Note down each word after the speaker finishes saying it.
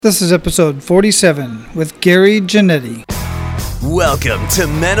This is episode 47 with Gary Janetti. Welcome to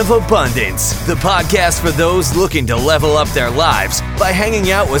Men of Abundance, the podcast for those looking to level up their lives by hanging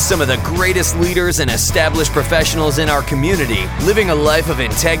out with some of the greatest leaders and established professionals in our community, living a life of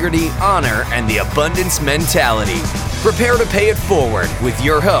integrity, honor, and the abundance mentality. Prepare to pay it forward with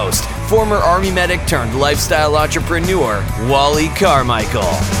your host, former Army medic turned lifestyle entrepreneur, Wally Carmichael.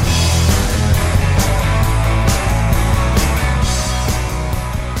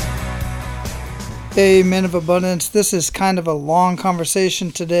 Hey, Men of Abundance, this is kind of a long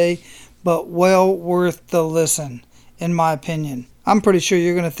conversation today, but well worth the listen, in my opinion. I'm pretty sure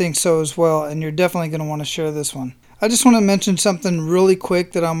you're going to think so as well, and you're definitely going to want to share this one. I just want to mention something really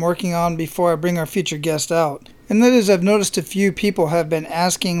quick that I'm working on before I bring our featured guest out. And that is, I've noticed a few people have been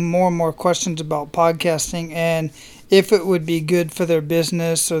asking more and more questions about podcasting and if it would be good for their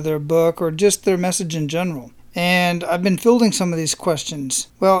business or their book or just their message in general. And I've been fielding some of these questions.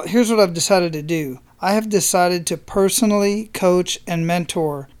 Well, here's what I've decided to do. I have decided to personally coach and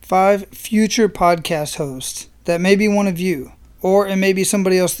mentor 5 future podcast hosts that may be one of you, or it may be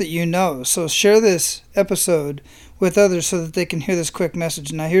somebody else that you know. So share this episode with others so that they can hear this quick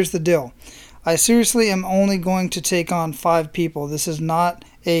message. Now here's the deal. I seriously am only going to take on 5 people. This is not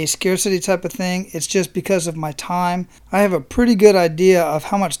a scarcity type of thing. It's just because of my time. I have a pretty good idea of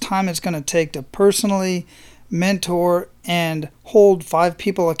how much time it's going to take to personally mentor and hold 5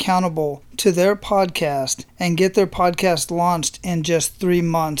 people accountable to their podcast and get their podcast launched in just 3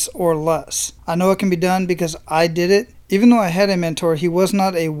 months or less. I know it can be done because I did it. Even though I had a mentor, he was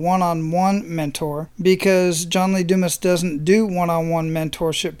not a one-on-one mentor because John Lee Dumas doesn't do one-on-one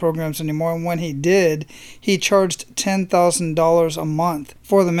mentorship programs anymore. And when he did, he charged $10,000 a month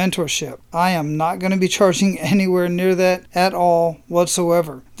for the mentorship. I am not going to be charging anywhere near that at all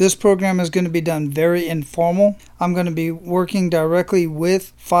whatsoever. This program is going to be done very informal. I'm going to be working directly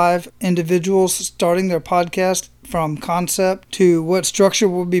with 5 individuals starting their podcast from concept to what structure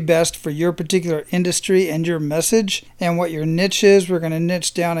will be best for your particular industry and your message and what your niche is. We're going to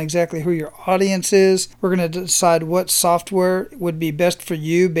niche down exactly who your audience is. We're going to decide what software would be best for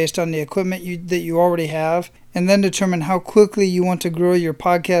you based on the equipment that you already have, and then determine how quickly you want to grow your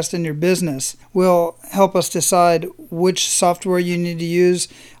podcast and your business. Will help us decide which software you need to use.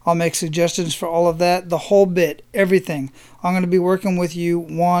 I'll make suggestions for all of that, the whole bit, everything. I'm going to be working with you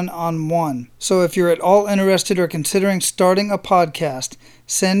one-on-one. So if you're at all interested or considering starting a podcast,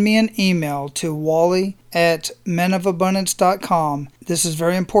 send me an email to wally@menofabundance.com. This is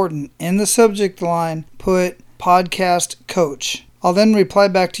very important. In the subject line, put podcast coach. I'll then reply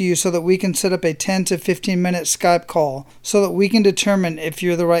back to you so that we can set up a 10 to 15 minute Skype call so that we can determine if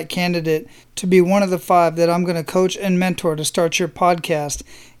you're the right candidate to be one of the 5 that I'm going to coach and mentor to start your podcast,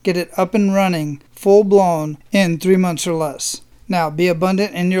 get it up and running, full blown, in 3 months or less. Now, be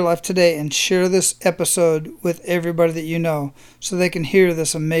abundant in your life today and share this episode with everybody that you know so they can hear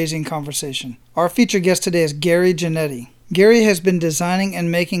this amazing conversation. Our featured guest today is Gary Janetti. Gary has been designing and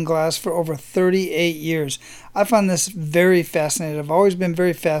making glass for over 38 years. I find this very fascinating. I've always been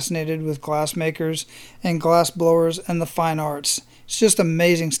very fascinated with glass makers and glass blowers and the fine arts. It's just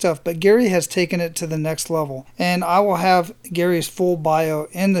amazing stuff. But Gary has taken it to the next level. And I will have Gary's full bio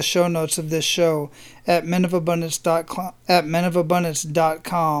in the show notes of this show at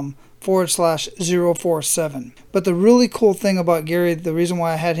menofabundance.com/047. But the really cool thing about Gary, the reason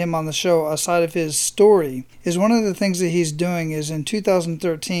why I had him on the show, aside of his story, is one of the things that he's doing is in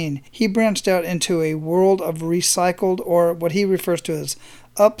 2013, he branched out into a world of recycled, or what he refers to as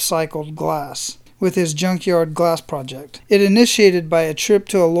upcycled glass, with his junkyard glass project. It initiated by a trip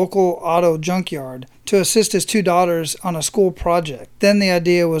to a local auto junkyard to assist his 2 daughters on a school project. Then the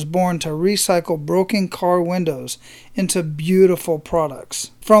idea was born to recycle broken car windows into beautiful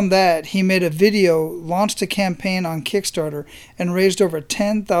products. From that, he made a video, launched a campaign on Kickstarter, and raised over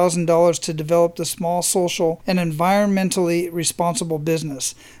 $10,000 to develop the small social and environmentally responsible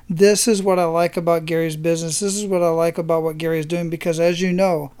business. This is what I like about Gary's business. This is what I like about what Gary's doing because, as you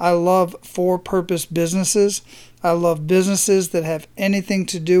know, I love for-purpose businesses. I love businesses that have anything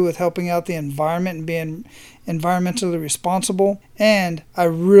to do with helping out the environment and being environmentally responsible. And I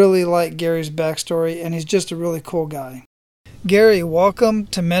really like Gary's backstory, and he's just a really cool guy. Gary, welcome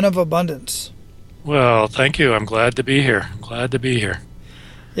to Men of Abundance. Well, thank you. I'm glad to be here.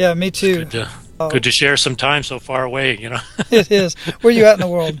 Yeah, me too. Good to share some time so far away, It is. Where are you at in the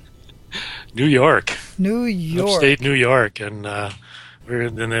world? New York. Upstate New York. And we're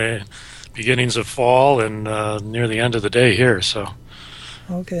in the beginnings of fall and near the end of the day here. So,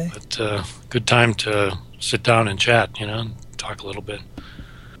 okay. But good time to sit down and chat, and talk a little bit.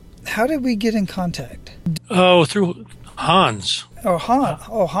 How did we get in contact? Oh, through Hans. Oh,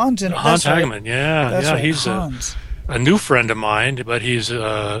 Hans. Hans Hageman, yeah. That's yeah, right, he's Hans. a new friend of mine, but he's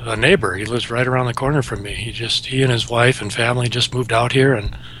a neighbor. He lives right around the corner from me. He and his wife and family just moved out here,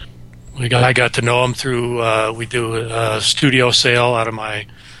 and I got to know him through, we do a studio sale out of my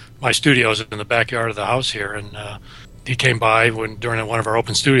studios in the backyard of the house here, and he came by during one of our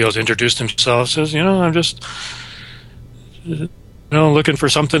open studios, introduced himself, says, I'm just looking for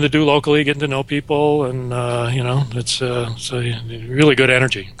something to do locally, getting to know people, and it's so really good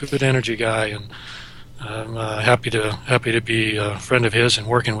energy guy, and I'm happy to be a friend of his and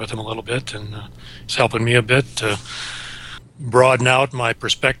working with him a little bit, and he's helping me a bit to broaden out my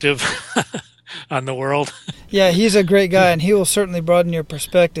perspective on the world. Yeah, he's a great guy, and he will certainly broaden your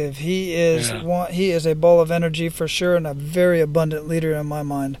perspective. He is he is a ball of energy for sure, and a very abundant leader in my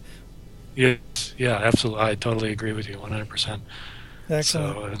mind. Yes, yeah, absolutely. I totally agree with you 100%.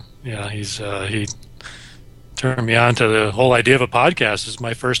 Excellent. So he turned me on to the whole idea of a podcast. This is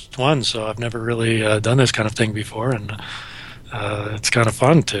my first one, so I've never really done this kind of thing before, and it's kind of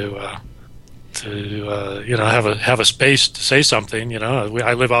fun to have a space to say something.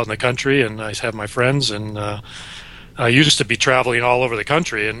 I live out in the country, and I have my friends, and I used to be traveling all over the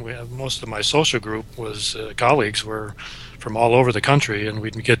country, and most of my social group was colleagues were from all over the country, and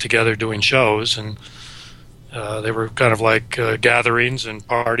we'd get together doing shows, and they were kind of like gatherings and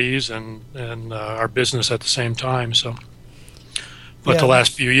parties and our business at the same time. So, but the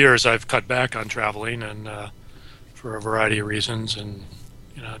last few years I've cut back on traveling, and for a variety of reasons, and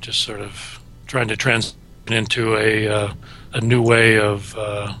just sort of trying to transition into a new way of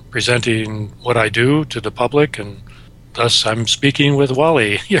presenting what I do to the public, and thus I'm speaking with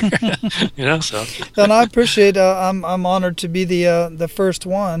Wally here. So. And I appreciate. I'm honored to be the first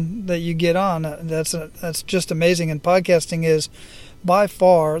one that you get on. That's just amazing. And podcasting is by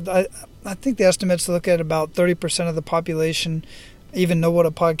far. I think the estimates look at about 30% of the population even know what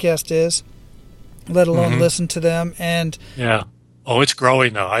a podcast is, let alone listen to them. And yeah. Oh, it's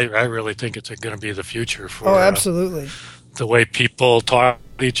growing though. I really think it's going to be the future for. Oh, absolutely. The way people talk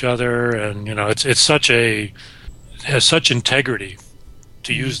to each other, and it's it has such integrity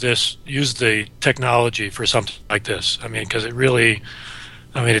to use the technology for something like this. I mean, because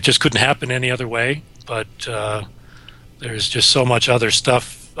it just couldn't happen any other way. But there's just so much other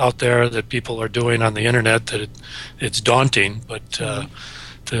stuff out there that people are doing on the internet that it's daunting. But to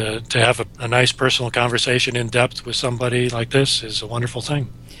have a nice personal conversation in depth with somebody like this is a wonderful thing.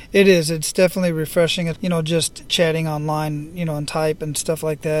 It is. It's definitely refreshing. Just chatting online, and type and stuff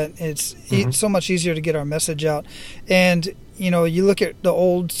like that. It's so much easier to get our message out. And, you look at the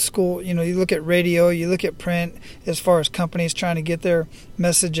old school, you look at radio, you look at print as far as companies trying to get their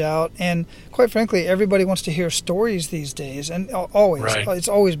message out. And quite frankly, everybody wants to hear stories these days. And always, It's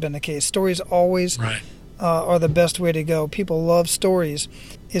always been the case. Stories always are the best way to go. People love stories.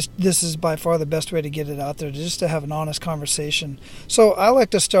 This is by far the best way to get it out there, just to have an honest conversation. So I like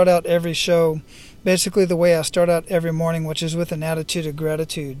to start out every show basically the way I start out every morning, which is with an attitude of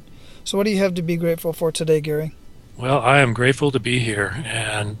gratitude. So what do you have to be grateful for today, Gary? Well, I am grateful to be here.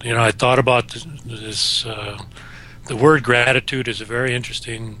 And, I thought about this. The word gratitude is a very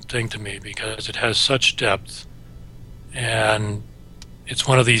interesting thing to me because it has such depth. And it's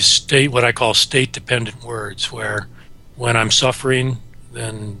one of these what I call state-dependent words, where when I'm suffering,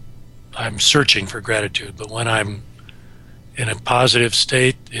 then I'm searching for gratitude. But when I'm in a positive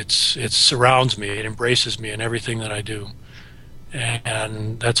state, it surrounds me, it embraces me in everything that I do.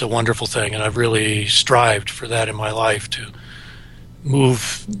 And that's a wonderful thing. And I've really strived for that in my life, to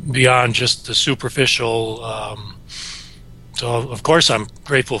move beyond just the superficial. So, of course, I'm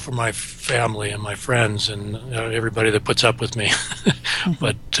grateful for my family and my friends and everybody that puts up with me.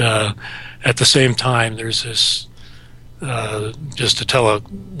 But at the same time, there's this, just to tell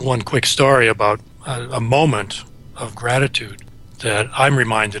one quick story about a moment of gratitude that I'm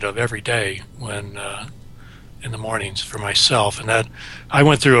reminded of every day when in the mornings for myself. And that I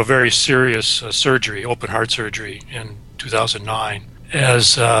went through a very serious surgery, open heart surgery, in 2009.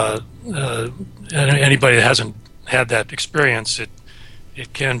 As anybody that hasn't had that experience, it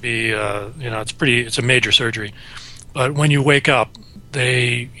can be it's a major surgery. But when you wake up,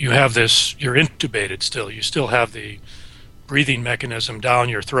 you have this, you're intubated still. You still have the breathing mechanism down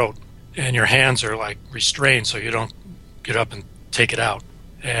your throat, and your hands are like restrained so you don't get up and take it out.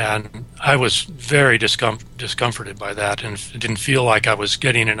 And I was very discomforted by that, and it didn't feel like I was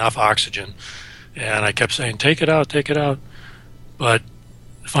getting enough oxygen. And I kept saying, take it out, take it out. But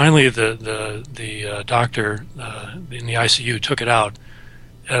finally the doctor in the ICU took it out.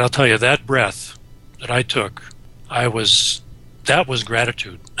 And I'll tell you, that breath that I took, that was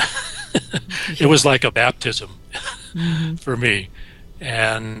gratitude. It was like a baptism. for me.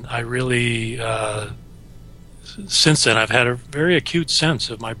 And I really, since then, I've had a very acute sense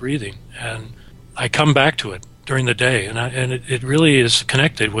of my breathing, and I come back to it during the day, and it really is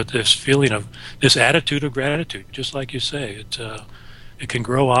connected with this feeling of this attitude of gratitude, just like you say. It can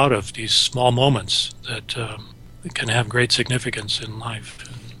grow out of these small moments that can have great significance in life.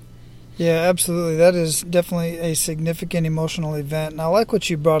 Yeah, absolutely. That is definitely a significant emotional event. And I like what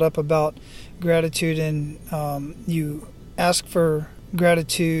you brought up about gratitude, and you ask for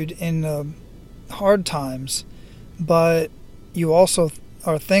gratitude in the hard times, but you also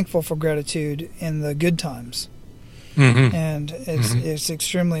are thankful for gratitude in the good times. Mm-hmm. And it's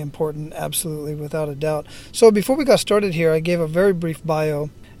extremely important, absolutely, without a doubt. So before we got started here, I gave a very brief bio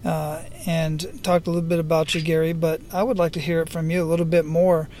and talked a little bit about you, Gary, but I would like to hear it from you a little bit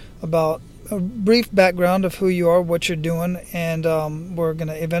more about a brief background of who you are, what you're doing, and we're going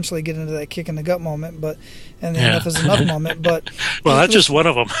to eventually get into that kick in the gut moment, and the enough is enough moment. But well, that's just one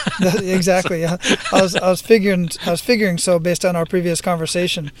of them. Exactly. Yeah. I was figuring so based on our previous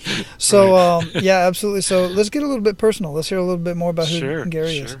conversation. So right. Yeah, absolutely. So let's get a little bit personal. Let's hear a little bit more about who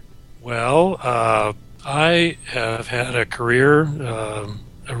Gary is. Well, I have had a career,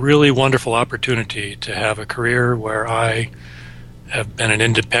 a really wonderful opportunity to have a career where I have been an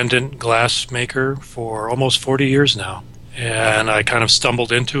independent glass maker for almost 40 years now. And I kind of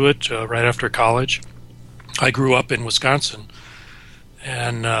stumbled into it right after college. I grew up in Wisconsin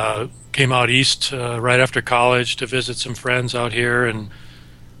and came out east right after college to visit some friends out here, and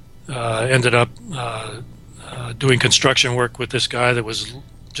ended up doing construction work with this guy that was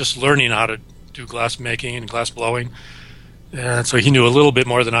just learning how to do glass making and glass blowing. And so he knew a little bit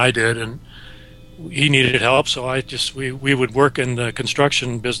more than I did, and he needed help, so we would work in the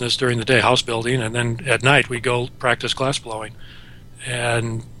construction business during the day, house building, and then at night we'd go practice glass blowing.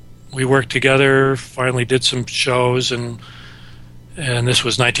 And we worked together, finally did some shows, and this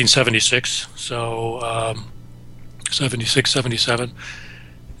was 1976, so 76, 77.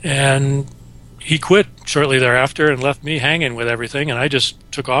 And he quit shortly thereafter and left me hanging with everything, and I just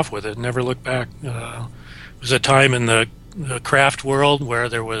took off with it and never looked back. It was a time in the craft world where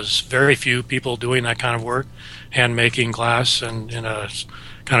there was very few people doing that kind of work, hand making glass, and in a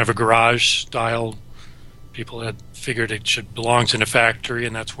kind of a garage style. People had figured it should belong in a factory,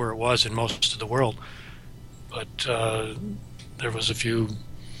 and that's where it was in most of the world. But there was a few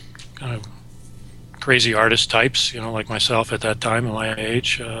kind of crazy artist types, like myself at that time, at my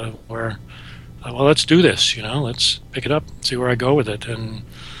age, where, well, let's do this, let's pick it up, see where I go with it. And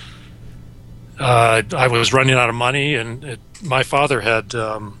I was running out of money, and my father had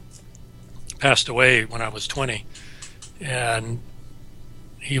passed away when I was 20, and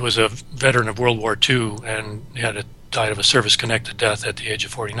he was a veteran of World War II, and he died of a service-connected death at the age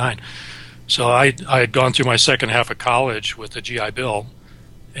of 49. So I had gone through my second half of college with the GI Bill,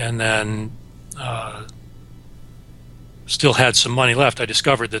 and then still had some money left. I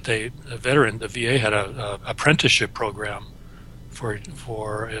discovered that the VA had a apprenticeship program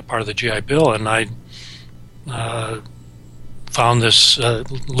for a part of the GI Bill, and I found this,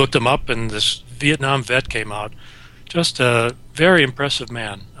 looked him up, and this Vietnam vet came out. Just a very impressive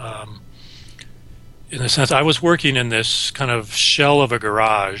man. In the sense, I was working in this kind of shell of a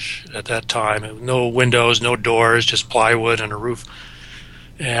garage at that time. No windows, no doors, just plywood and a roof.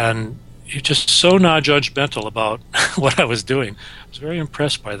 And he was just so non-judgmental about what I was doing. I was very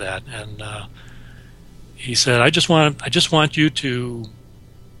impressed by that. And he said, I just want you to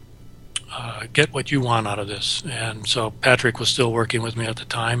get what you want out of this. And so Patrick was still working with me at the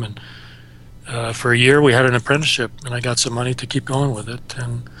time, and for a year we had an apprenticeship, and I got some money to keep going with it.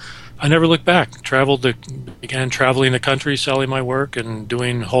 And I never looked back. Began traveling the country, selling my work and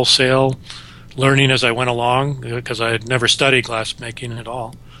doing wholesale, learning as I went along, because I had never studied glass making at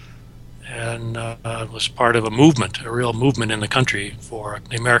all. And was part of a movement, a real movement in the country for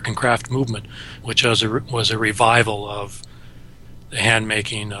the American craft movement, which was a revival of the hand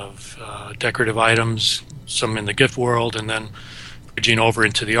making of decorative items, some in the gift world, and then bridging over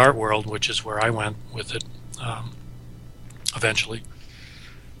into the art world, which is where I went with it eventually.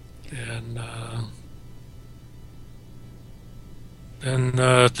 And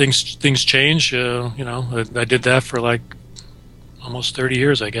then things change. I did that for like almost 30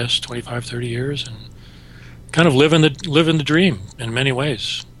 years, I guess, 25, 30 years, and kind of living the dream in many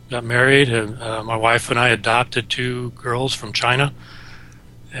ways. Got married, and my wife and I adopted 2 girls from China,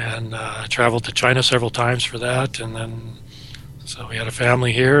 and traveled to China several times for that. And then, so we had a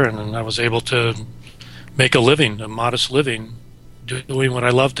family here, and then I was able to make a modest living, doing what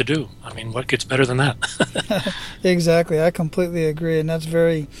I love to do. I mean, what gets better than that? Exactly. I completely agree, and that's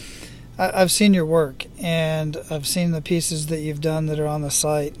very... I've seen your work, and I've seen the pieces that you've done that are on the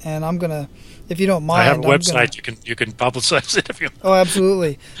site, and I'm gonna, if you don't mind, I have a website. You can publicize it if you. Oh,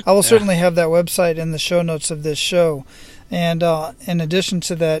 absolutely. I will certainly have that website in the show notes of this show. And in addition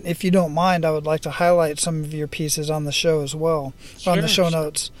to that, if you don't mind, I would like to highlight some of your pieces on the show as well, Sure. on the show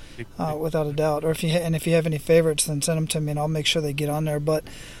notes, without a doubt. Or if you if you have any favorites, then send them to me, and I'll make sure they get on there. But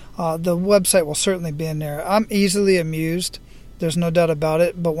the website will certainly be in there. I'm easily amused. There's no doubt about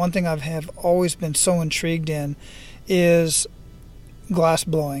it. But one thing I have always been so intrigued in is glass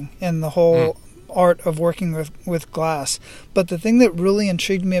blowing and the whole art of working with glass. But the thing that really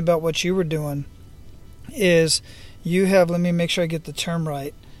intrigued me about what you were doing is you have, let me make sure I get the term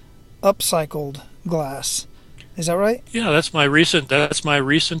right, upcycled glass. Is that right? Yeah, that's my recent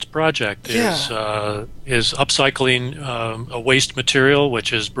project. Yeah. Is upcycling a waste material,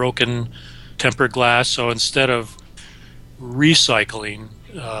 which is broken tempered glass. So instead of recycling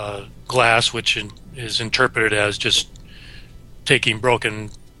glass, which is interpreted as just taking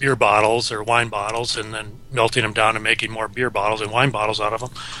broken beer bottles or wine bottles and then melting them down and making more beer bottles and wine bottles out of them.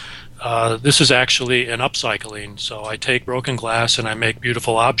 This is actually an upcycling. So I take broken glass and I make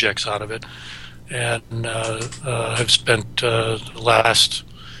beautiful objects out of it. And I've spent the last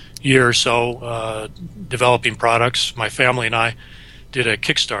year or so developing products. My family and I did a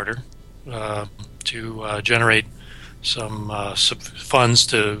Kickstarter to generate some funds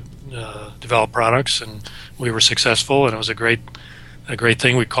to develop products, and we were successful. And it was a great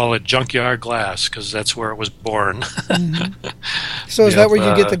thing. We call it junkyard glass because that's where it was born. Mm-hmm. So is that where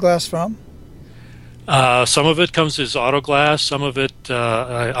you get the glass from? Some of it comes as auto glass. Some of it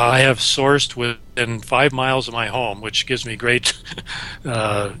I have sourced within 5 miles of my home, which gives me great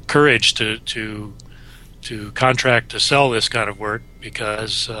courage to contract to sell this kind of work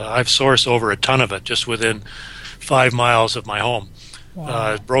because I've sourced over a ton of it just within 5 miles of my home.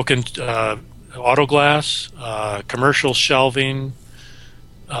 Wow. Broken auto glass, commercial shelving.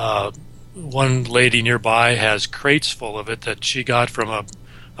 One lady nearby has crates full of it that she got from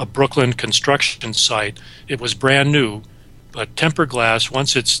a Brooklyn construction site. It was brand new, but tempered glass,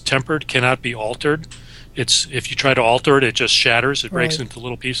 once it's tempered, cannot be altered. If you try to alter it, it just shatters. It breaks into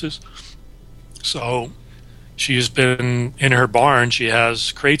little pieces. So she's been in her barn. She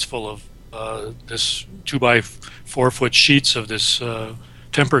has crates full of this 2x4 foot sheets of this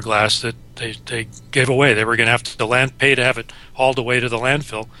tempered glass that they gave away. They were going to have to pay to have it hauled away to the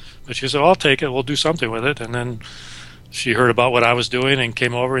landfill. But she said, I'll take it. We'll do something with it. And then she heard about what I was doing and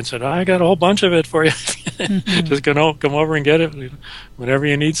came over and said, I got a whole bunch of it for you. Just come over and get it whenever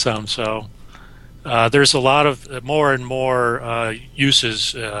you need some. So there's a lot of more and more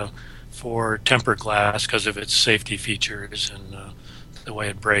uses for tempered glass because of its safety features and the way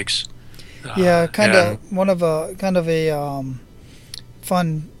it breaks. Yeah, kind of a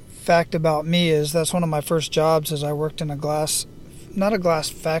fun fact about me is that's one of my first jobs is I worked in not a glass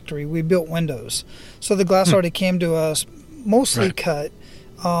factory. We built windows. So the glass already came to us mostly cut.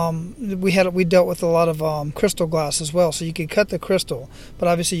 We dealt with a lot of crystal glass as well, so you could cut the crystal, but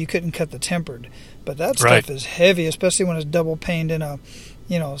obviously you couldn't cut the tempered. But that stuff is heavy, especially when it's double paned in a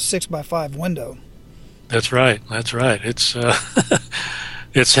 6x5 window. That's right. It's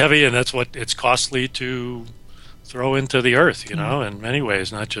it's heavy, and that's what it's costly to throw into the earth. In many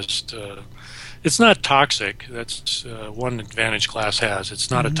ways, not just. It's not toxic. That's one advantage glass has.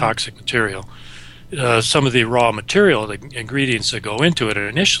 It's not a toxic material. Some of the raw material, the ingredients that go into it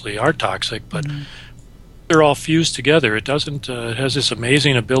initially are toxic, but they're all fused together. It doesn't. It has this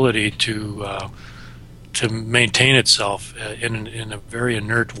amazing ability to maintain itself in a very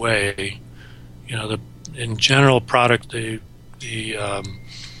inert way. In general product, the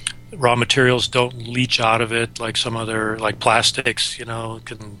raw materials don't leach out of it like some other, like plastics.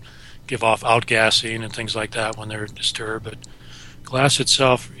 Can give off outgassing and things like that when they're disturbed. But glass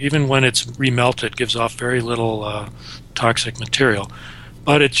itself, even when it's remelted, gives off very little toxic material.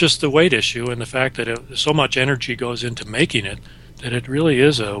 But it's just the weight issue and the fact that so much energy goes into making it that it really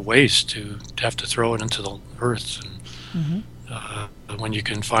is a waste to have to throw it into the earth. And when you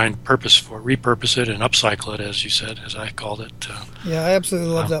can find repurpose it and upcycle it, as you said, as I called it. Yeah, I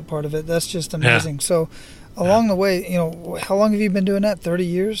absolutely love that part of it. That's just amazing. Yeah. So along the way, how long have you been doing that? 30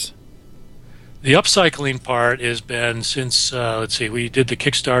 years? The upcycling part has been since, we did the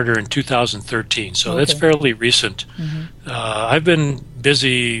Kickstarter in 2013, so that's fairly recent. I've been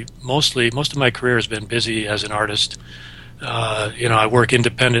busy most of my career has been busy as an artist. I work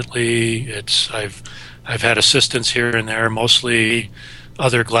independently. I've had assistants here and there, mostly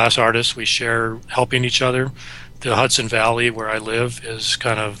other glass artists. We share helping each other. The Hudson Valley, where I live, is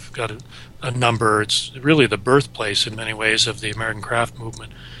kind of got a number. It's really the birthplace in many ways of the American craft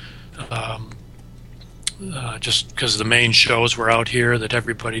movement. just because the main shows were out here that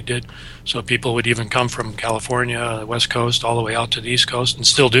everybody did. So people would even come from California, the West Coast, all the way out to the East Coast, and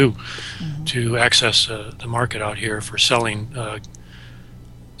still do, to access the market out here for selling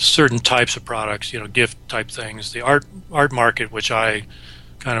certain types of products, gift type things. The art market, which I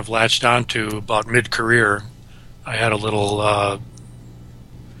kind of latched onto about mid-career, I had a little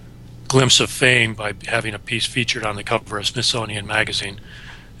glimpse of fame by having a piece featured on the cover of Smithsonian Magazine.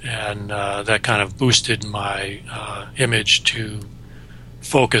 And that kind of boosted my image to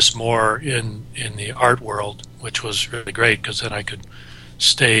focus more in the art world, which was really great because then I could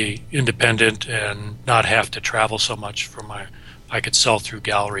stay independent and not have to travel so much I could sell through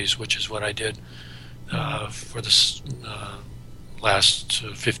galleries, which is what I did for this last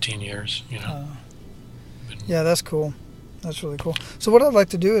 15 years. Yeah, that's cool. That's really cool. So what I'd like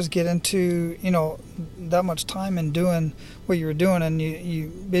to do is get into, that much time in doing what you were doing, and you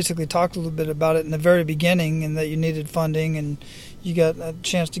basically talked a little bit about it in the very beginning, and that you needed funding, and you got a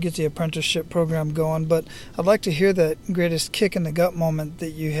chance to get the apprenticeship program going. But I'd like to hear that greatest kick in the gut moment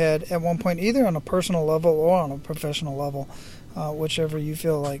that you had at one point, either on a personal level or on a professional level, whichever you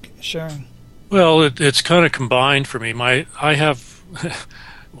feel like sharing. Well, it's kind of combined for me. I have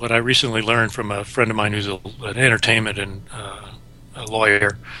what I recently learned from a friend of mine who's an entertainment and a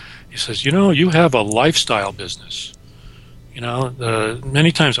lawyer. He says, you have a lifestyle business.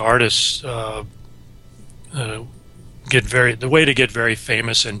 Many times artists the way to get very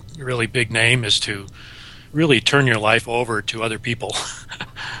famous and really big name is to really turn your life over to other people.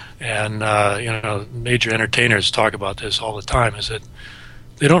 And major entertainers talk about this all the time, is that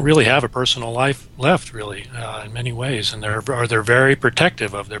they don't really have a personal life left, really, in many ways, and they're very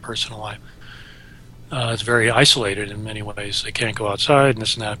protective of their personal life. It's very isolated in many ways. They can't go outside and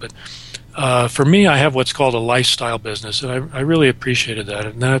this and that. But for me, I have what's called a lifestyle business, and I really appreciated that.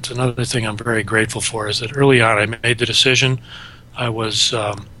 And that's another thing I'm very grateful for, is that early on I made the decision. I was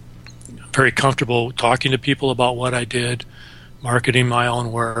very comfortable talking to people about what I did, marketing my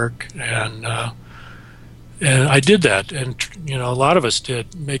own work, and I did that, and a lot of us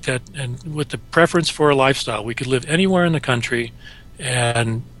did make that. And with the preference for a lifestyle, we could live anywhere in the country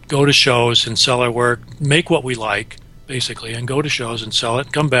and go to shows and sell our work, make what we like, basically, and go to shows and sell it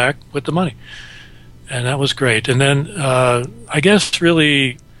and come back with the money. And that was great. And then I guess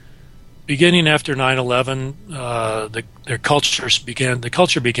really beginning after 9/11, the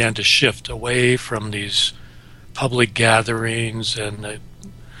culture began to shift away from these public gatherings and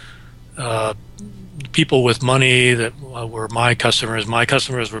people with money that were my customers. My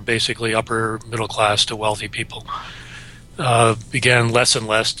customers were basically upper middle class to wealthy people. Began less and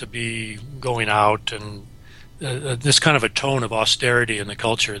less to be going out, and this kind of a tone of austerity in the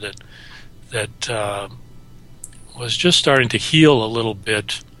culture that was just starting to heal a little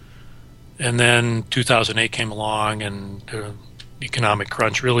bit. And then 2008 came along, and the economic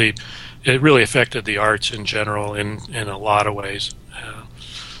crunch really affected the arts in general in a lot of ways.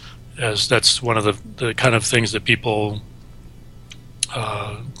 As that's one of the kind of things that people,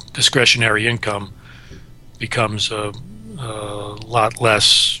 discretionary income becomes a lot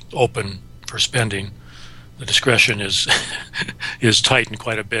less open for spending. The discretion is tightened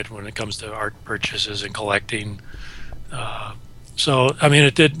quite a bit when it comes to art purchases and collecting. So I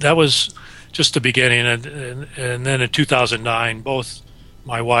mean, that was just the beginning, and then in 2009,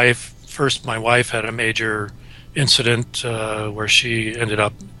 my wife had a major incident where she ended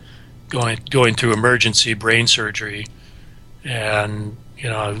up going through emergency brain surgery, and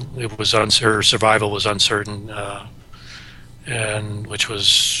it was her survival was uncertain, and which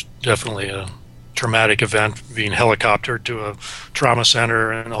was definitely a traumatic event, being helicoptered to a trauma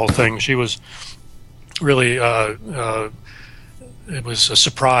center and the whole thing. She was really it was a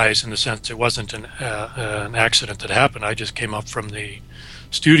surprise in the sense it wasn't an accident that happened. I just came up from the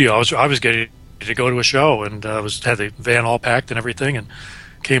studio. I was getting to go to a show, and had the van all packed and everything, and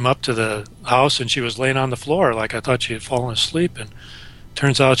came up to the house, and she was laying on the floor like I thought she had fallen asleep, and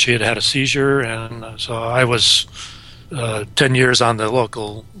turns out she had a seizure. And so I was 10 years on the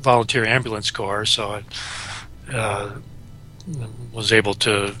local volunteer ambulance corps, so I was able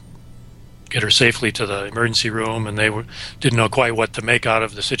to get her safely to the emergency room, and they didn't know quite what to make out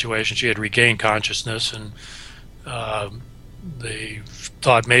of the situation. She had regained consciousness, and they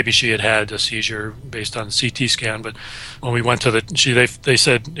thought maybe she had a seizure based on the CT scan, but when we went to they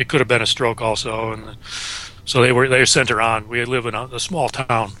said it could have been a stroke also, and so they sent her on. We live in a small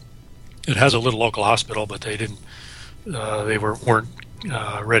town. It has a little local hospital, but they didn't. They weren't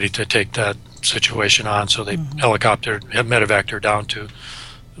ready to take that situation on, so they helicoptered, medevaced her down to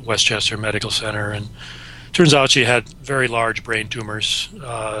Westchester Medical Center, and turns out she had very large brain tumors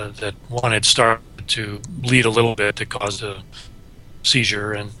that one had started to bleed a little bit that caused a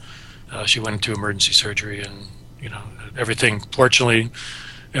seizure, and she went into emergency surgery, and fortunately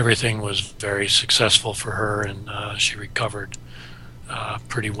everything was very successful for her, and she recovered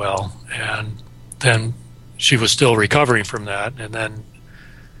pretty well. And then she was still recovering from that, and then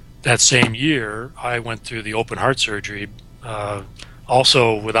that same year I went through the open heart surgery,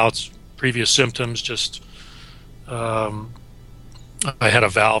 also without previous symptoms, just I had a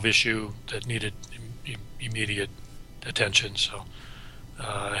valve issue that needed immediate attention, so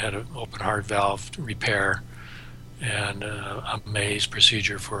I had an open heart valve repair and a Mays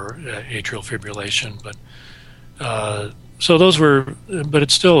procedure for atrial fibrillation. But so those were, but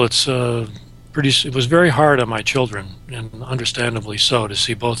it's it was very hard on my children, and understandably so, to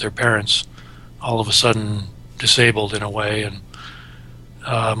see both their parents all of a sudden disabled in a way. And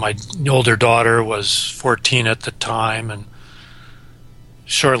my older daughter was 14 at the time, and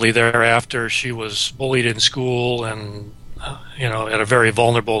shortly thereafter she was bullied in school, and at a very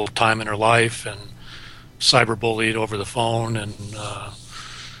vulnerable time in her life, and cyberbullied over the phone, and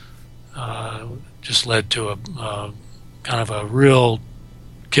just led to a kind of a real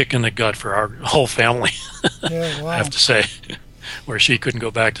kick in the gut for our whole family. Yeah, wow. I have to say, where she couldn't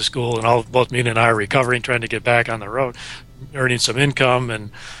go back to school, and both Mina and I are recovering, trying to get back on the road, earning some income, and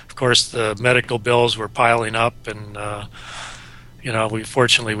of course the medical bills were piling up, and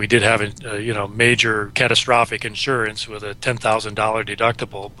we did have a major catastrophic insurance with a $10,000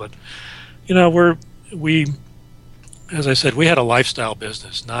 deductible, but as I said, we had a lifestyle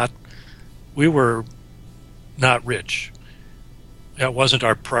business. We were not rich. That wasn't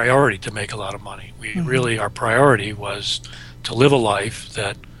our priority to make a lot of money. Really, our priority was to live a life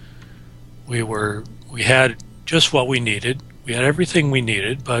that we had just what we needed. We had everything we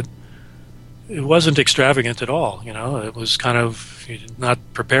needed, but it wasn't extravagant at all. It was kind of not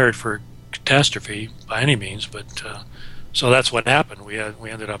prepared for catastrophe by any means, but so that's what happened. We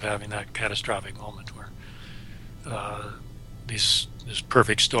ended up having that catastrophic moment where this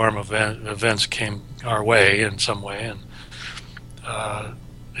perfect storm of events came our way in some way, and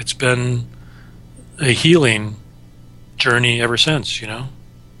it's been a healing journey ever since. Yeah,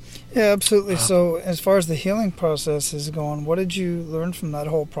 absolutely. So as far as the healing process is going, what did you learn from that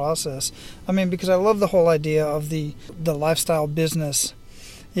whole process? I mean, because I love the whole idea of the lifestyle business.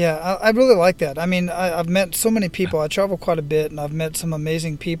 Yeah, I really like that. I mean, I've met so many people. I travel quite a bit, and I've met some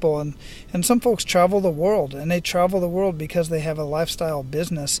amazing people. And some folks travel the world, and they travel the world because they have a lifestyle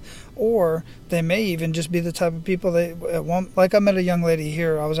business, or they may even just be the type of people like I met a young lady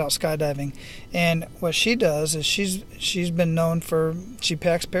here. I was out skydiving, and what she does is she's been known for, she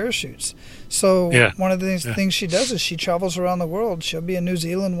packs parachutes. So one of the things she does is she travels around the world. She'll be in New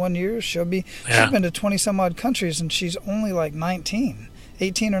Zealand one year. She's been to 20 some odd countries, and she's only like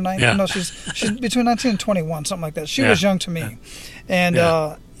 18 or 19. No, she's between 19 and 21, something like that. She was young to me, and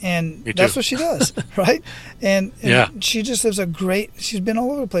that's what she does, right? And she just lives she's been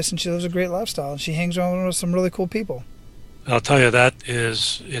all over the place, and she lives a great lifestyle, and she hangs around with some really cool people. I'll tell you,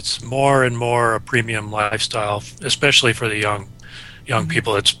 it's more and more a premium lifestyle, especially for the young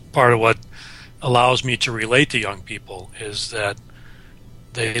people. It's part of what allows me to relate to young people, is that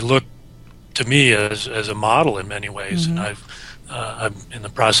they look to me as a model in many ways, and I'm in the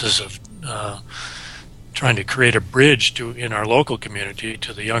process of trying to create a bridge in our local community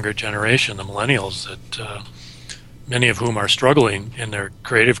to the younger generation, the millennials, that many of whom are struggling in their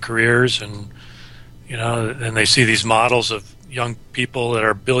creative careers, and and they see these models of young people that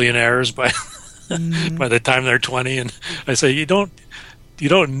are billionaires by by the time they're 20, and I say, you don't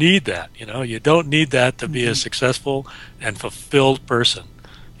need that. You don't need that to be a successful and fulfilled person.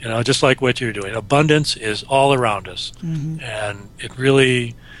 Just like what you're doing. Abundance is all around us. And it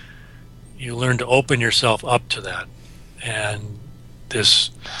really, you learn to open yourself up to that. And this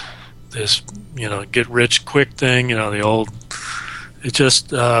get rich quick thing, the old,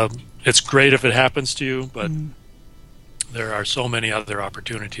 it's great if it happens to you, but there are so many other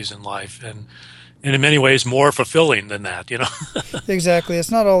opportunities in life, and in many ways more fulfilling than that. Exactly. It's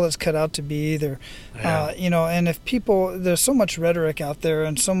not all it's cut out to be either. And if people, there's so much rhetoric out there,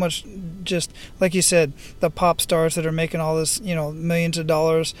 and so much, just like you said, the pop stars that are making all this, millions of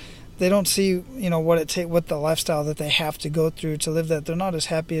dollars, they don't see, what the lifestyle that they have to go through to live that. They're not as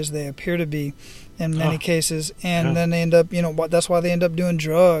happy as they appear to be in many cases, and then they end up, that's why they end up doing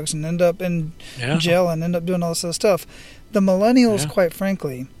drugs and end up in jail and end up doing all this other stuff. The millennials, quite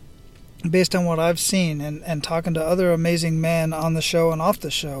frankly, based on what I've seen and talking to other amazing men on the show and off the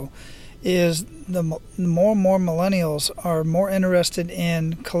show, is the more and more millennials are more interested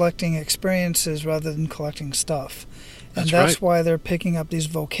in collecting experiences rather than collecting stuff. And that's why they're picking up these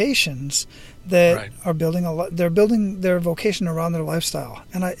vocations that are they're building their vocation around their lifestyle.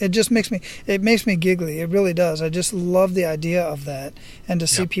 And it makes me giggly. It really does. I just love the idea of that and to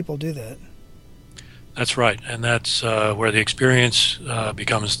see people do that. That's right. And that's where the experience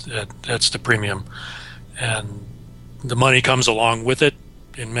becomes, that's the premium. And the money comes along with it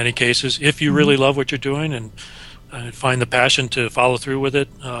in many cases, if you really love what you're doing and find the passion to follow through with it.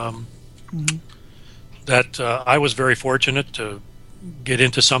 I was very fortunate to get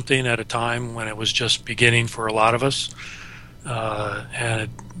into something at a time when it was just beginning for a lot of us, and it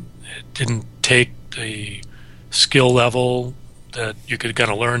didn't take the skill level that you could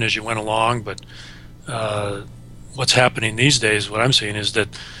kind of learn as you went along. But what's happening these days, what I'm seeing is that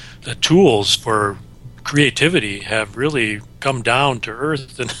the tools for creativity have really come down to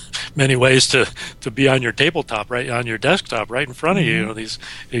earth in many ways to be on your tabletop, right on your desktop, right in front of you. You know, these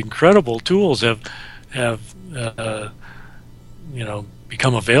incredible tools have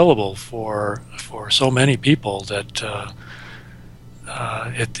become available for so many people that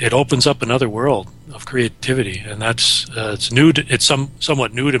it opens up another world of creativity, and that's it's new. It's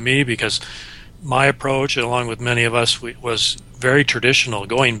somewhat new to me because my approach, along with many of us, was very traditional.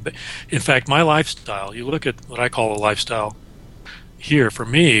 In fact, my lifestyle. You look at what I call a lifestyle. Here, for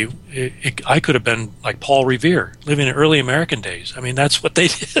me, I could have been like Paul Revere, living in early American days. I mean, that's what they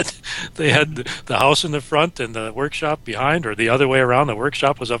did. They had the house in the front and the workshop behind, or the other way around. The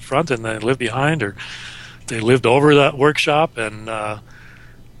workshop was up front and they lived behind, or they lived over that workshop. And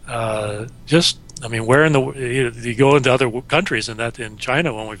where in you go into other countries, and that in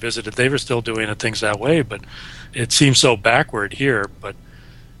China when we visited, they were still doing things that way. But it seems so backward here. But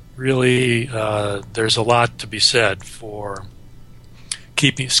really, there's a lot to be said for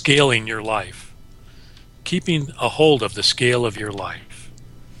scaling your life, keeping a hold of the scale of your life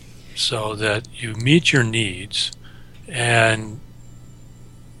so that you meet your needs and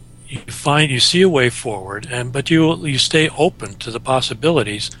you see a way forward, but you stay open to the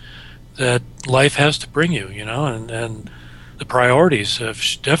possibilities that life has to bring you, and the priorities have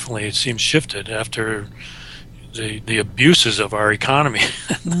definitely, it seems, shifted after the abuses of our economy.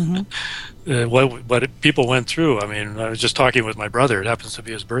 What people went through. I mean, I was just talking with my brother. It happens to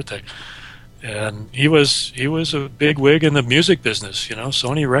be his birthday, and he was a big wig in the music business.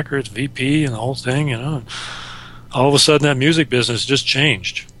 Sony Records, VP, and the whole thing. And all of a sudden, that music business just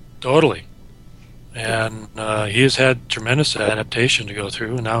changed totally, and he has had tremendous adaptation to go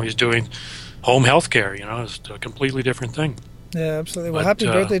through. And now he's doing home health care. It's a completely different thing. Yeah, absolutely. Well, happy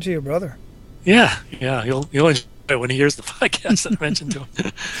birthday to your brother. Yeah, he'll enjoy it when he hears the podcast that I mentioned to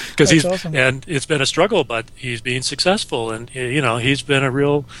him, because he's awesome. And it's been a struggle, but he's being successful, and he's been a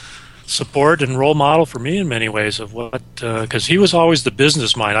real support and role model for me in many ways of what, because he was always the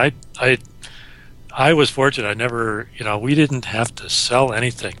business mind. I was fortunate. I never, we didn't have to sell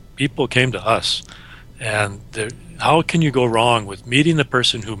anything. People came to us, and how can you go wrong with meeting the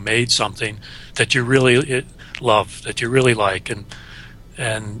person who made something that you really love, that you really like, and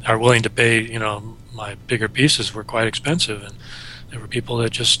are willing to pay, my bigger pieces were quite expensive, and there were people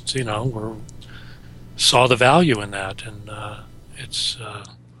that just, saw the value in that, and it's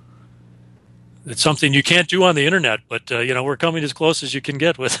something you can't do on the internet, but we're coming as close as you can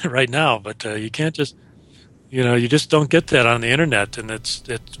get with it right now. But you can't just, you just don't get that on the internet, and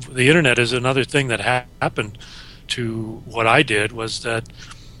the internet is another thing that happened to what I did, was that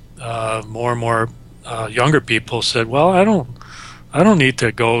more and more younger people said, well, I don't need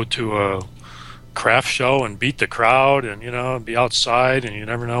to go to a craft show and beat the crowd and be outside, and you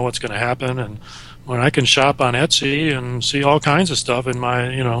never know what's going to happen, and when I can shop on Etsy and see all kinds of stuff in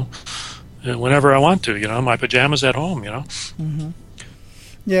my whenever I want to, my pajamas at home.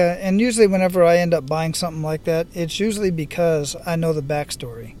 Yeah, and usually whenever I end up buying something like that, it's usually because I know the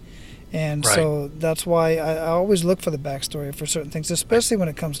backstory, and so that's why I always look for the backstory for certain things, especially when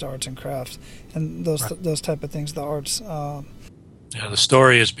it comes to arts and crafts and those type of things, the arts. Yeah, the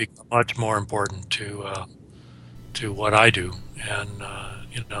story has become much more important to what I do, and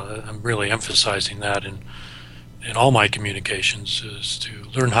I'm really emphasizing that in all my communications, is to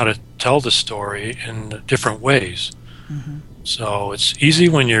learn how to tell the story in different ways. So it's easy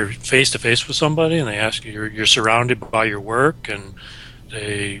when you're face to face with somebody and they ask you, you're surrounded by your work, and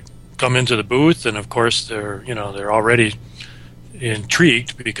they come into the booth, and of course they're already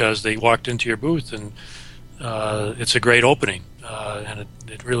intrigued because they walked into your booth, and it's a great opening. And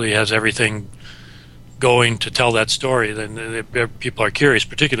it really has everything going to tell that story. Then people are curious,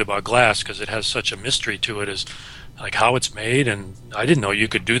 particularly about glass, because it has such a mystery to it. As like how it's made, and I didn't know you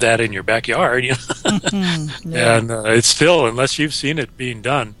could do that in your backyard. Yeah. And it's still, unless you've seen it being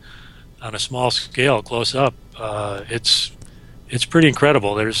done on a small scale, close up, it's pretty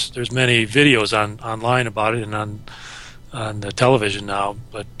incredible. There's many videos online about it and on the television now,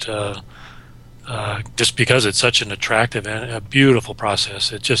 but just because it's such an attractive and a beautiful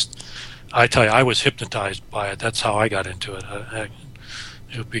process, I tell you, I was hypnotized by it. That's how I got into it.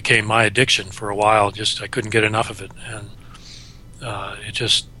 It became my addiction for a while. I couldn't get enough of it, and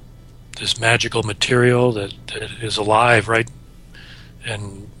this magical material that is alive, right,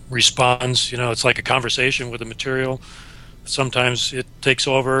 and responds. It's like a conversation with the material. Sometimes it takes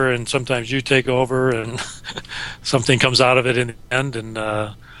over, and sometimes you take over, and something comes out of it in the end, and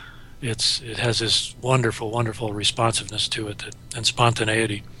it has this wonderful, wonderful responsiveness to it and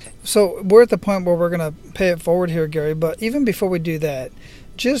spontaneity. So we're at the point where we're going to pay it forward here, Gary, but even before we do that,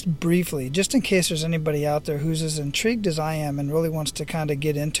 just briefly, just in case there's anybody out there who's as intrigued as I am and really wants to kind of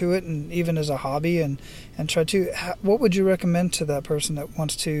get into it, and even as a hobby and try to, what would you recommend to that person that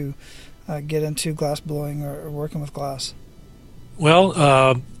wants to get into glass blowing or working with glass? Well,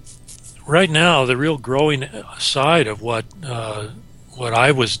 right now, the real growing side of what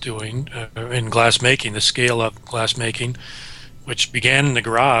I was doing in glass making, the scale of glass making, which began in the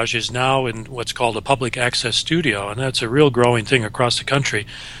garage, is now in what's called a public access studio, and that's a real growing thing across the country,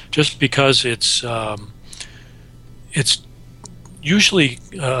 just because it's usually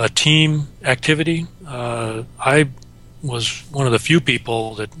a team activity. I was one of the few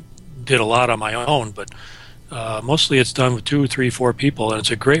people that did a lot on my own, but mostly it's done with 2, 3, 4 people, and it's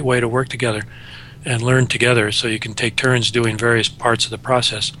a great way to work together and learn together, so you can take turns doing various parts of the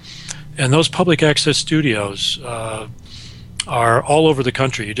process. And those public access studios are all over the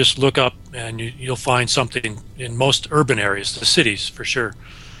country. You just look up and you'll find something in most urban areas, the cities for sure.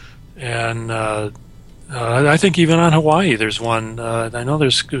 And I think even on Hawaii there's one. I know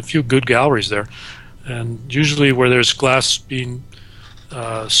there's a few good galleries there. And usually where there's glass being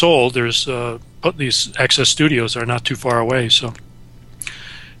sold, there's these access studios are not too far away. So,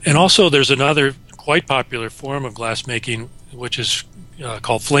 and also there's another quite popular form of glass making, which is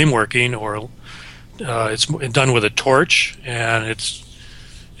called flame working, or it's done with a torch, and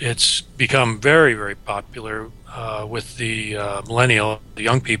it's become very, very popular with the the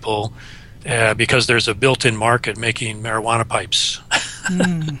young people, because there's a built-in market making marijuana pipes.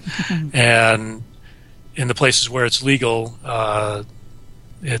 And in the places where it's legal,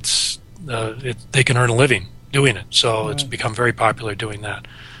 they can earn a living doing it. So It's become very popular doing that.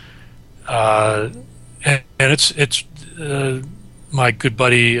 And it's my good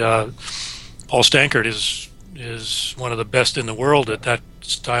buddy Paul Stankert is one of the best in the world at that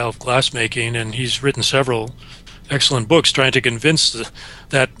style of glass making, and he's written several excellent books trying to convince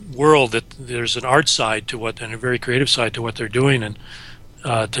that world that there's an art side to and a very creative side to what they're doing, and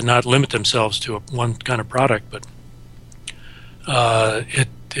to not limit themselves to one kind of product. But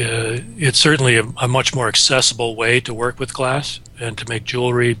it's certainly a much more accessible way to work with glass and to make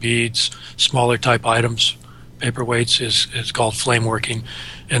jewelry, beads, smaller type items. Paperweights is called flame working,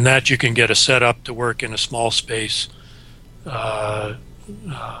 and that you can get a setup to work in a small space for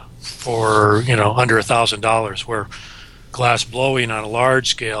under $1,000. Where glass blowing on a large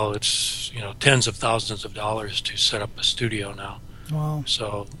scale, it's tens of thousands of dollars to set up a studio now. Wow!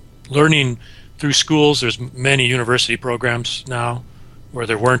 So learning through schools, there's many university programs now where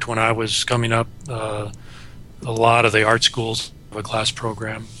there weren't when I was coming up. A lot of the art schools have a glass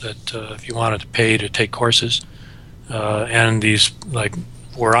program that if you wanted to pay to take courses. And these, like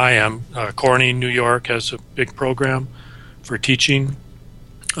where I am, Corning, New York has a big program for teaching.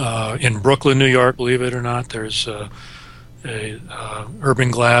 In Brooklyn, New York, believe it or not, there's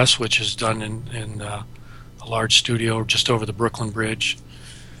Urban Glass, which is done in a large studio just over the Brooklyn Bridge.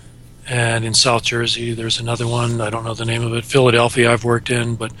 And in South Jersey, there's another one. I don't know the name of it. Philadelphia, I've worked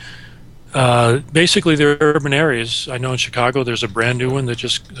in, but basically they're urban areas. I know in Chicago there's a brand new one that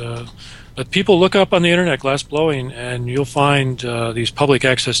just. But people look up on the internet glass blowing, and you'll find these public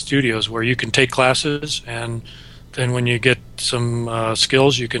access studios where you can take classes, and then when you get some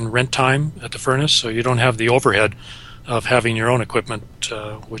skills, you can rent time at the furnace, so you don't have the overhead of having your own equipment,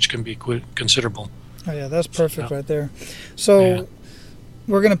 which can be considerable. Oh yeah, that's perfect right there. So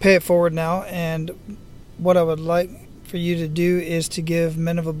we're going to pay it forward now, and what I would like for you to do is to give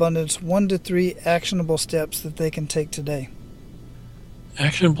Men of Abundance 1 to 3 actionable steps that they can take today.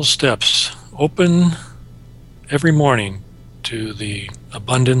 Actionable steps. Open every morning to the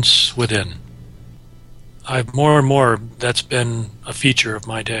abundance within. I've more and more, that's been a feature of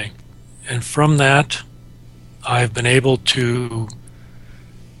my day. And from that, I've been able to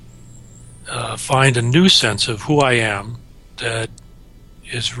find a new sense of who I am that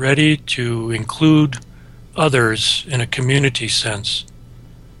is ready to include others in a community sense,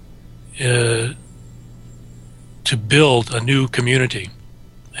 to build a new community.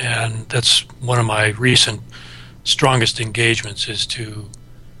 And that's one of my recent strongest engagements, is to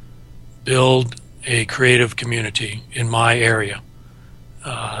build a creative community in my area,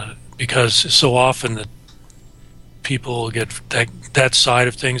 because so often that people get that side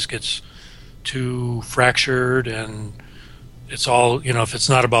of things gets too fractured, and it's all, if it's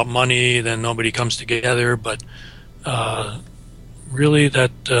not about money, then nobody comes together. But really,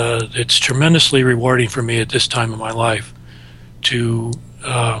 that it's tremendously rewarding for me at this time of my life to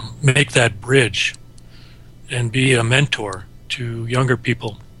make that bridge and be a mentor to younger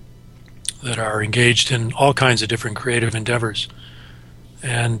people that are engaged in all kinds of different creative endeavors,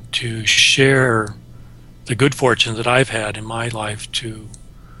 and to share the good fortune that I've had in my life to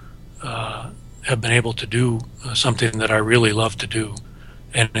have been able to do something that I really love to do,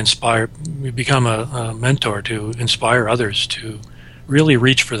 and become a mentor to inspire others to really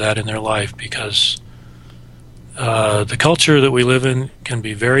reach for that in their life, because the culture that we live in can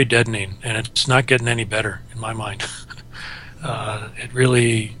be very deadening, and it's not getting any better in my mind. It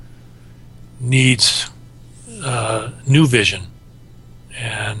really needs new vision,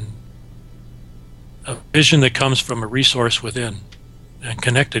 and a vision that comes from a resource within and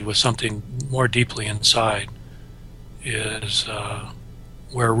connected with something more deeply inside is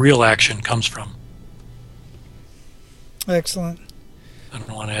where real action comes from. Excellent. I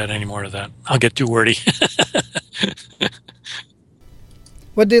don't want to add any more to that. I'll get too wordy.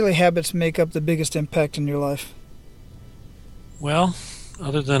 What daily habits make up the biggest impact in your life? Well,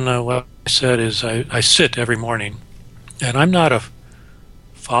 other than what I said, is I sit every morning, and I'm not a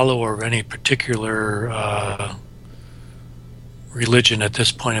follower of any particular religion at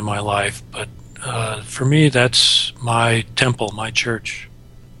this point in my life, but for me, that's my temple, my church.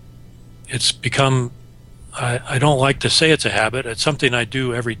 It's become, I don't like to say it's a habit. It's something I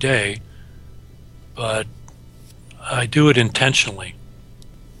do every day, but I do it intentionally.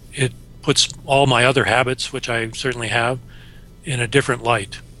 It puts all my other habits, which I certainly have, in a different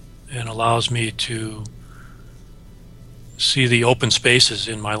light, and allows me to see the open spaces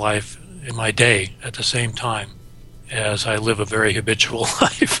in my life, in my day, at the same time as I live a very habitual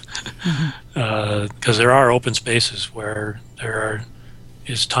life. Because there are open spaces where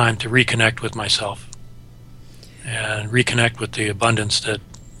is time to reconnect with myself and reconnect with the abundance that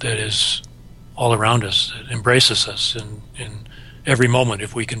is all around us, that embraces us in every moment,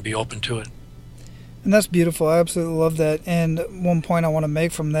 if we can be open to it. And that's beautiful. I absolutely love that. And one point I want to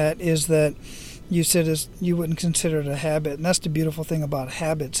make from that is that you said you wouldn't consider it a habit. And that's the beautiful thing about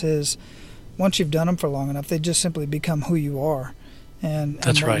habits, is once you've done them for long enough, they just simply become who you are and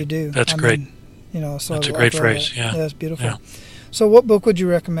that's what right. you do. That's great. So that's a great phrase. That. Yeah, that's beautiful. Yeah. So what book would you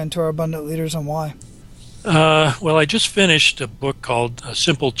recommend to our abundant leaders, and why? Well, I just finished a book called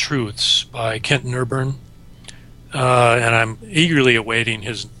Simple Truths by Kent Nerburn, and I'm eagerly awaiting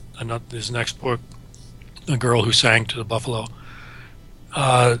his next book, The Girl Who Sang to the Buffalo.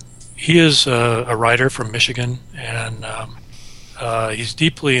 He is a writer from Michigan, and he's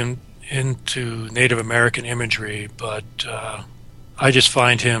deeply into Native American imagery, but I just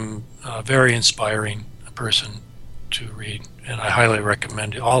find him a very inspiring person to read, and I highly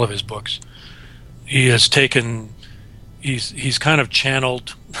recommend all of his books. He has taken, he's kind of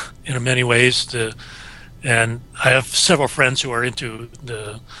channeled in many ways, and I have several friends who are into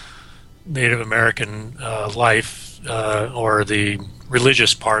the Native American life, or the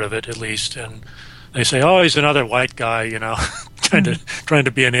religious part of it at least, and they say, "Oh, he's another white guy, trying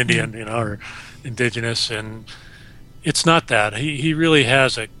to be an Indian, or indigenous," and it's not that. He really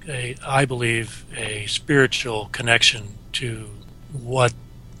has I believe, a spiritual connection to what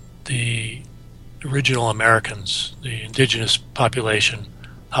the original Americans, the indigenous population,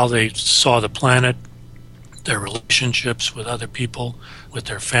 how they saw the planet, their relationships with other people, with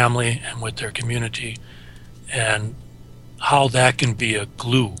their family, and with their community, and how that can be a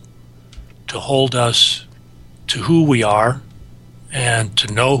glue to hold us to who we are, and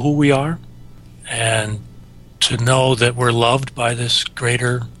to know who we are, and to know that we're loved by this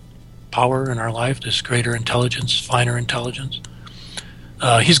greater power in our life, this greater intelligence, finer intelligence.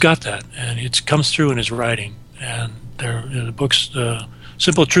 He's got that, and it comes through in his writing. And the book's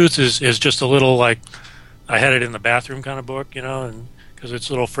Simple Truth is just a little, like, I had it in the bathroom kind of book, and because it's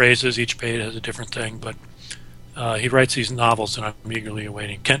little phrases, each page has a different thing. But he writes these novels, and I'm eagerly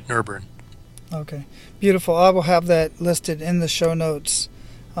awaiting. Kent Nerburn. Okay, beautiful. I will have that listed in the show notes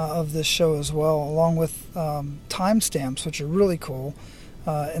of this show as well, along with timestamps, which are really cool.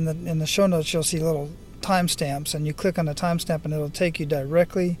 in the show notes, you'll see little timestamps, and you click on the timestamp, and it'll take you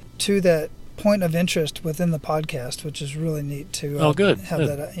directly to that point of interest within the podcast, which is really neat to have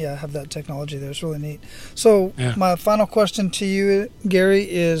that technology there. It's really neat. So my final question to you, Gary,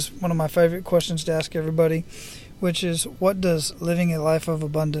 is one of my favorite questions to ask everybody, which is, what does living a life of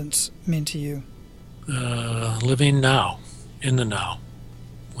abundance mean to you? Living now, in the now,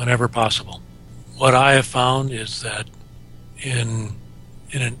 whenever possible. What I have found is that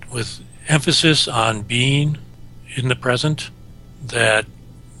with emphasis on being in the present, that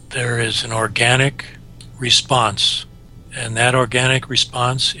there is an organic response, and that organic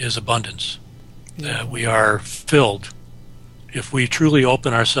response is abundance. That we are filled. If we truly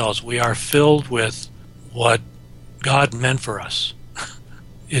open ourselves, we are filled with what God meant for us.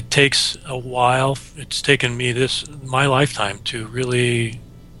 It takes a while. It's taken me my lifetime to really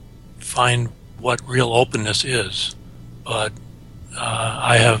find what real openness is, but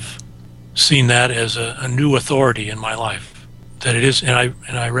I have seen that as a new authority in my life. That it is,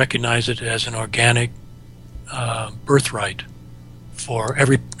 and I recognize it as an organic birthright for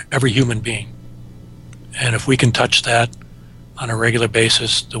every human being. And if we can touch that on a regular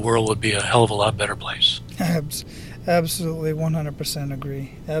basis, the world would be a hell of a lot better place. Absolutely, 100%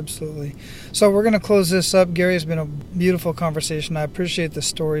 agree. Absolutely. So we're going to close this up. Gary, it's been a beautiful conversation. I appreciate the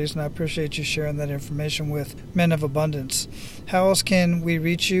stories, and I appreciate you sharing that information with Men of Abundance. How else can we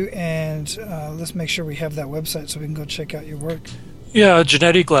reach you? And let's make sure we have that website so we can go check out your work. Yeah,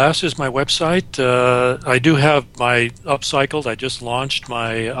 Genetti Glass is my website. I do have my upcycled. I just launched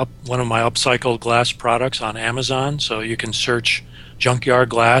one of my upcycled glass products on Amazon. So you can search Junkyard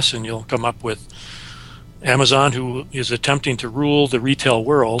Glass, and you'll come up with Amazon, who is attempting to rule the retail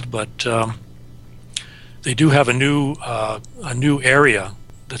world, but they do have a new area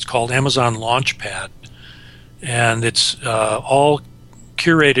that's called Amazon Launchpad, and it's all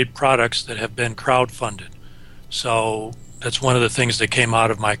curated products that have been crowdfunded. So that's one of the things that came out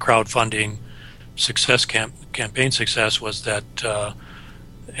of my crowdfunding campaign success, was that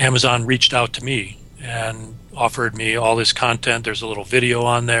Amazon reached out to me and offered me all this content. There's a little video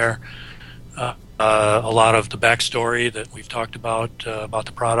on there. A lot of the backstory that we've talked about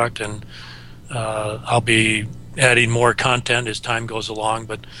the product, and I'll be adding more content as time goes along.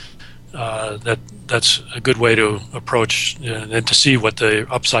 But that's a good way to approach and to see what the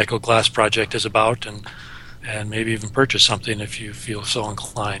Upcycle Glass project is about, and maybe even purchase something if you feel so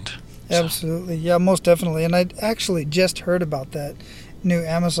inclined. Absolutely, yeah, most definitely. And I actually just heard about that new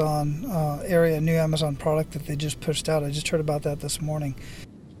Amazon new Amazon product that they just pushed out. I just heard about that this morning.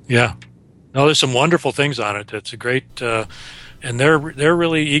 Yeah. No, there's some wonderful things on it. It's a great, and they're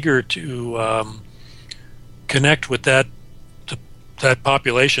really eager to connect with that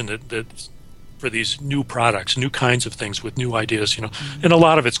population that for these new products, new kinds of things with new ideas. And a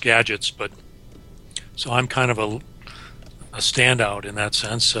lot of it's gadgets, but so I'm kind of a standout in that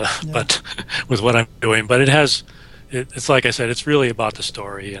sense. But with what I'm doing, but it's like I said, it's really about the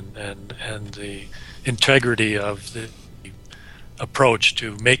story and the integrity of the approach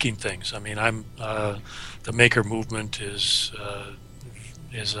to making things. I mean, the maker movement is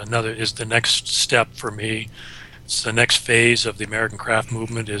the next step for me. It's the next phase of the American craft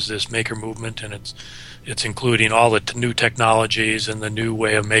movement, is this maker movement, and it's including all the new technologies and the new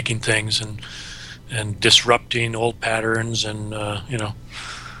way of making things and disrupting old patterns, and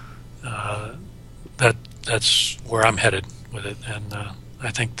that's where I'm headed with it. And I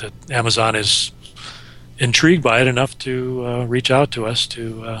think that Amazon is intrigued by it enough to reach out to us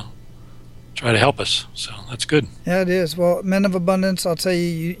to try to help us. So that's good. Yeah, it is. Well, Men of Abundance, I'll tell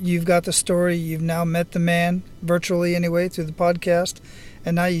you, you've got the story. You've now met the man, virtually anyway, through the podcast,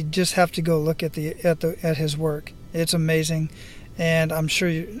 and now you just have to go look at his work. It's amazing, and I'm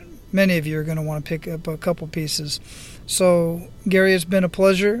sure many of you are going to want to pick up a couple pieces. So, Gary, it's been a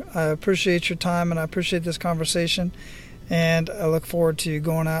pleasure. I appreciate your time, and I appreciate this conversation, and I look forward to you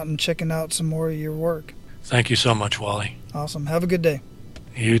going out and checking out some more of your work. Thank you so much, Wally. Awesome. Have a good day.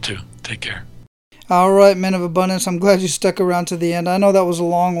 You too. Take care. All right, Men of Abundance, I'm glad you stuck around to the end. I know that was a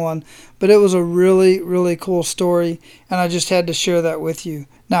long one, but it was a really, really cool story, and I just had to share that with you.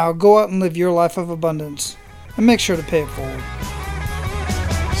 Now, go out and live your life of abundance, and make sure to pay it forward.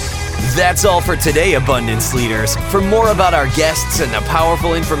 That's all for today, Abundance Leaders. For more about our guests and the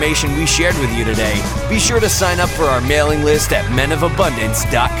powerful information we shared with you today, be sure to sign up for our mailing list at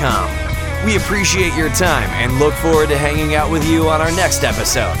menofabundance.com. We appreciate your time and look forward to hanging out with you on our next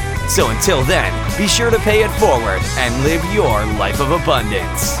episode. So until then, be sure to pay it forward and live your life of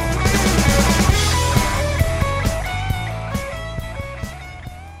abundance.